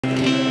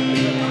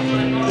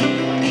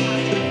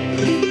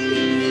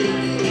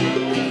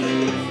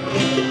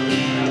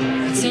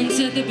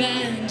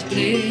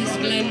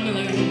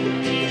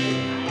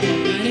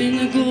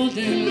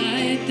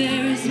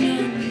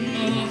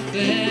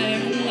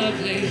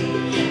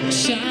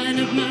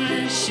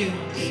shoes.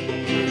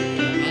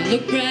 I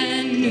look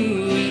brand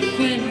new if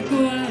when I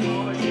go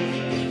out,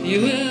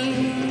 you will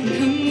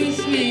come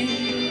with me.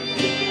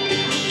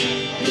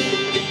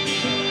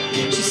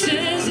 She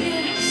says,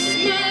 yes,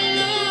 my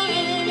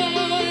love, I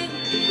will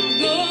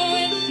go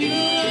with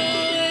you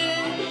away,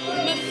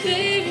 my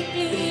favorite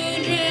blue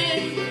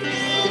dress,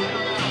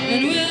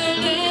 and we'll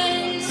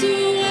dance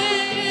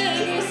away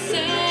every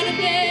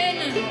Saturday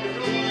night.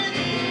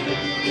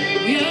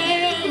 We are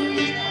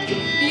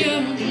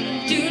young,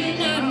 do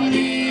not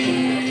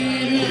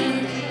need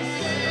love.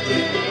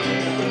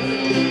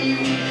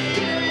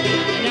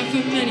 And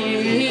for many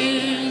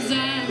years I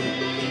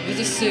was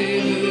a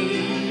sailor,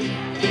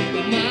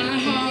 but my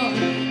heart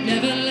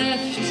never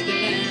left the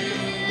land.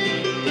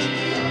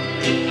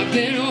 I've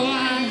been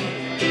wild,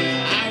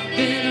 I've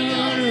been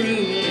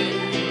unruly,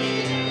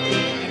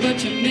 but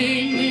you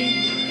made me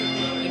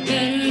a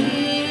better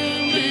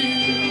man.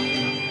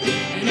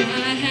 And I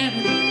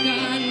haven't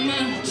got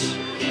much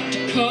to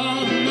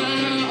call my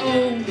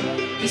own.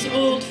 This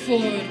old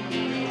fort,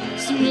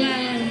 some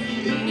land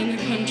in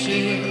the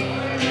country.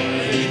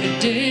 The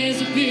days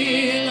will be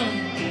long,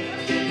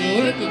 the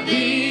work will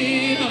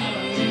be hard.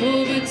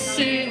 Oh, but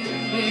say,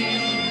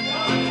 baby,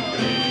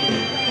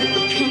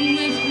 come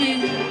with me.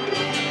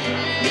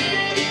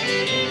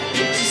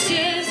 She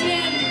says,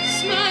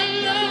 yes, my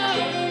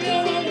love,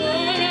 you're the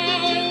one I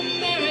will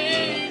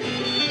marry.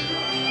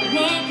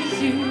 Walk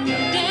with you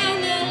down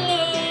that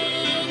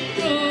long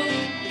road.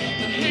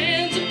 My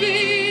hands will be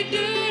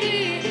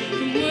dirty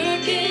from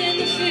working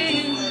the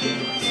fields.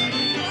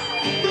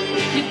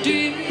 Your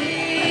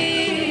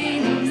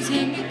dreams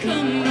have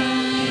become my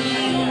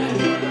own.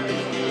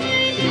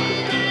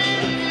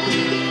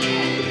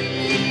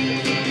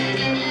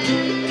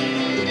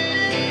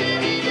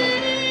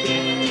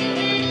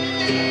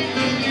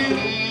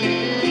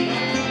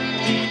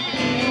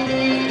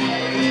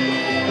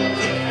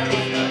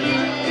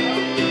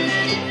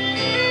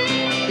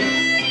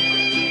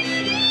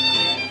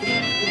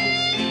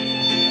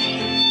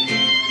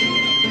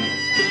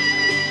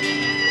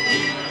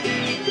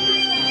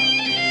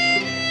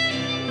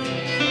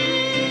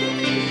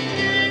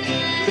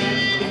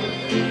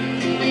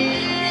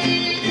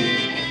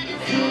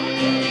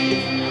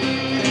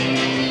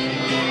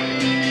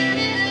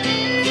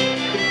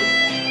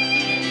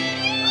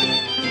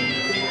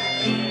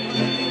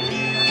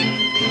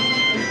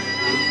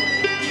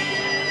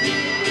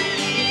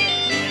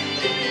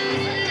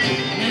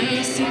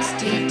 Now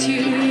 62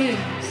 years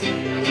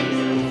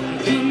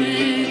come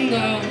and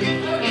gone.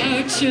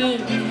 Our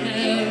children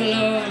have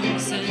long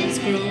since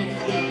grown.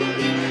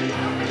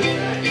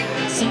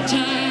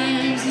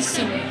 Sometimes the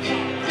summer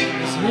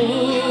is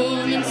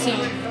warm and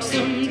soft,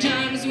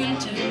 sometimes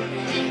winter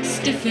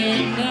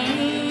stiffened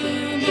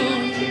our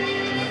bones.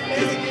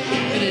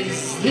 But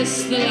is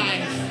this the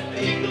life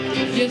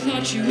you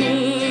thought you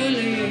would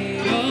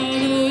lead all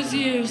those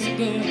years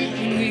ago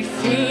when we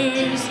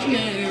first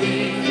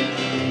married?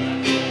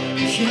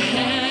 If you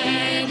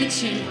had the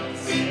chance,